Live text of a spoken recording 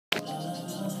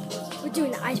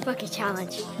doing the ice bucket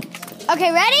challenge.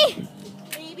 Okay, ready?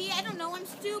 Baby, I don't know. I'm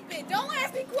stupid. Don't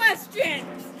ask me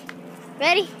questions.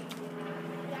 Ready?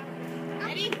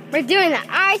 Ready? We're doing the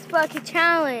ice bucket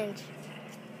challenge.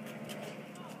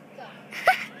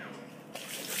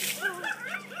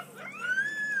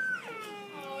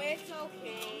 Oh, it's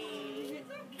okay.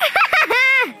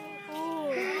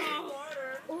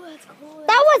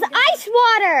 That was ice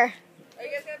water. Are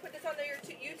you guys going to put this on your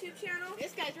YouTube channel?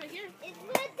 This guy's right here. It's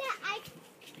with the ice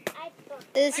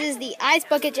bucket. This is the ice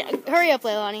bucket. Hurry up,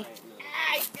 Leilani.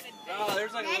 Oh,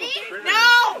 there's like Ready? a little critter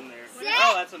No! in there. Sit.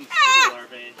 Oh, that's some squid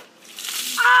larvae.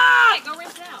 Ah! Go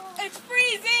rinse it out. It's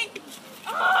freezing.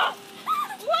 Oh!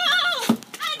 Whoa!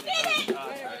 I did it! You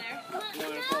want to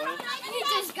pull in? He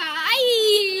just got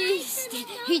iced.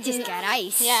 He just got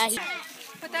ice. Yeah.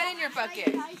 Put that in your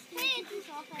bucket.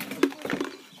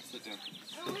 Sit down.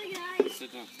 Oh my God.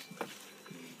 Sit down.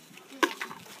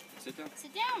 Sit down.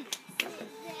 Sit down.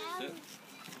 Sit.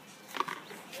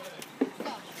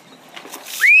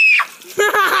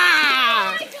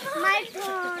 My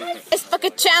phone. Ice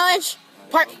bucket challenge,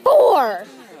 part 4.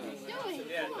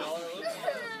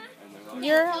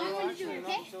 You're Not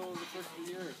until the first of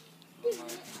the year.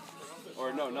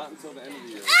 Or no, not until the end of the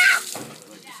year.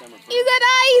 Like December 1st. You got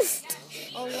iced.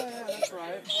 Oh yeah, that's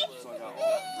right. So I got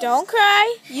all Don't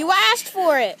cry. You asked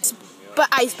for it. But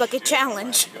ice bucket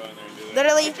challenge.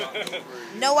 Literally,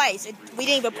 no ice. We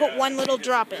didn't even put one little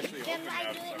drop in. Can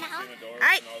I do it now? All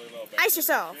right, ice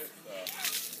yourself.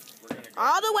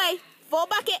 All the way, full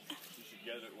bucket.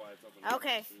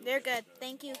 Okay, they're good.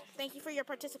 Thank you. Thank you for your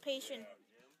participation.